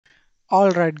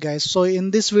Alright guys, so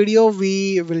in this video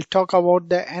we will talk about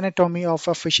the anatomy of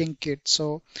a phishing kit.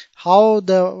 So how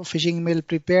the phishing mail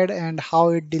prepared and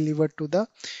how it delivered to the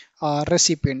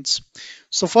recipients.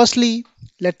 So firstly,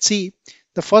 let's see.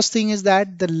 The first thing is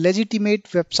that the legitimate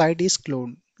website is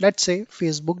cloned. Let's say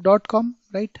facebook.com,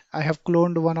 right? I have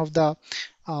cloned one of the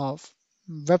uh,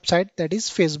 website, that is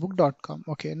facebook.com.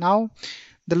 Okay, now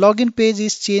the login page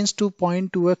is changed to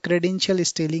point to a credential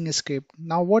stealing script.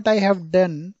 Now what I have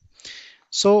done,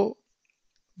 so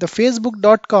the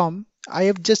facebook.com, I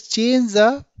have just changed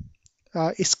the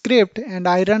script and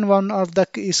I run one of the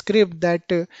script that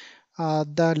the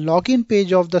login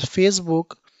page of the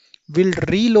Facebook will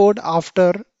reload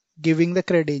after giving the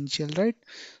credential, right?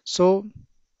 So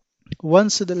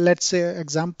once let's say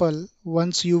example,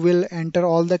 once you will enter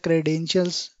all the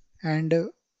credentials and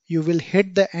you will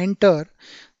hit the enter,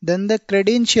 then the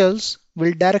credentials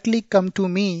will directly come to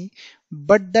me,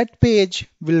 but that page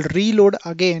will reload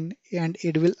again and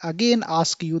it will again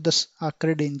ask you the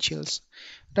credentials,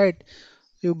 right?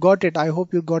 You got it. I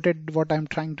hope you got it what I'm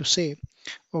trying to say.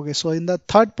 Okay, so in the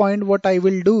third point, what I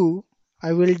will do,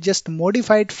 I will just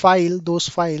modified file, those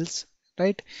files,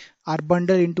 right, are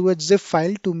bundled into a zip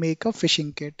file to make a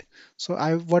phishing kit. So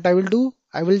what I will do,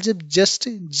 I will just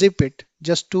zip it,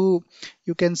 just to,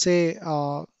 you can say,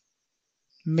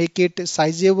 make it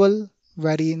sizable,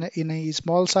 very in a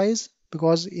small size,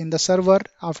 because in the server,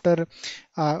 after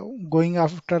uh, going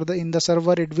after the in the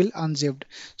server, it will unzipped.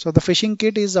 So the phishing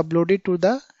kit is uploaded to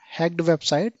the hacked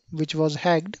website which was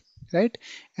hacked, right,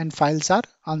 and files are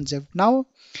unzipped. Now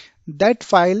that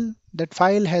file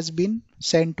has been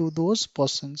sent to those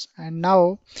persons, and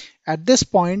now at this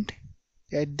point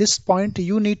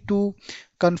you need to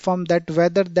confirm that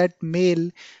whether that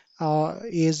mail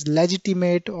is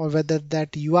legitimate, or whether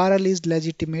that URL is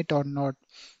legitimate or not.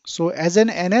 So as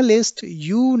an analyst,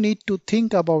 you need to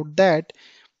think about that.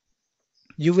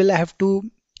 You will have to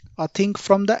think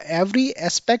from the every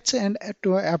aspects and up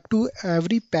to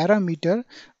every parameter,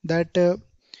 that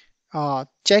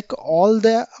check all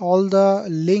the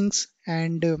links,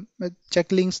 and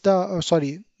check links the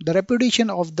sorry, the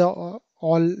reputation of the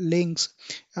all links,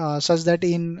 such that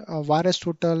in virus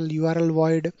total, URL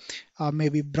void,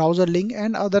 maybe browser link,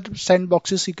 and other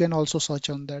sandboxes you can also search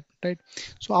on that, right?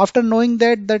 So after knowing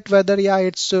that whether, yeah,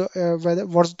 it's whether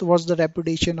what's the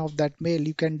reputation of that mail,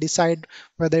 you can decide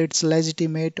whether it's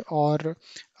legitimate or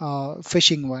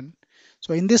phishing one.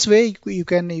 So in this way, you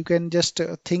can just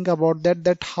think about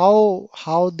that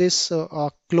how this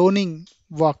cloning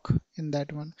work in that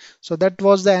one. So that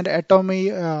was the anatomy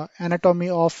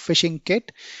of phishing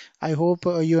kit. I hope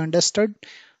you understood.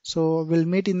 So we'll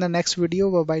meet in the next video.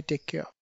 Bye bye. Take care.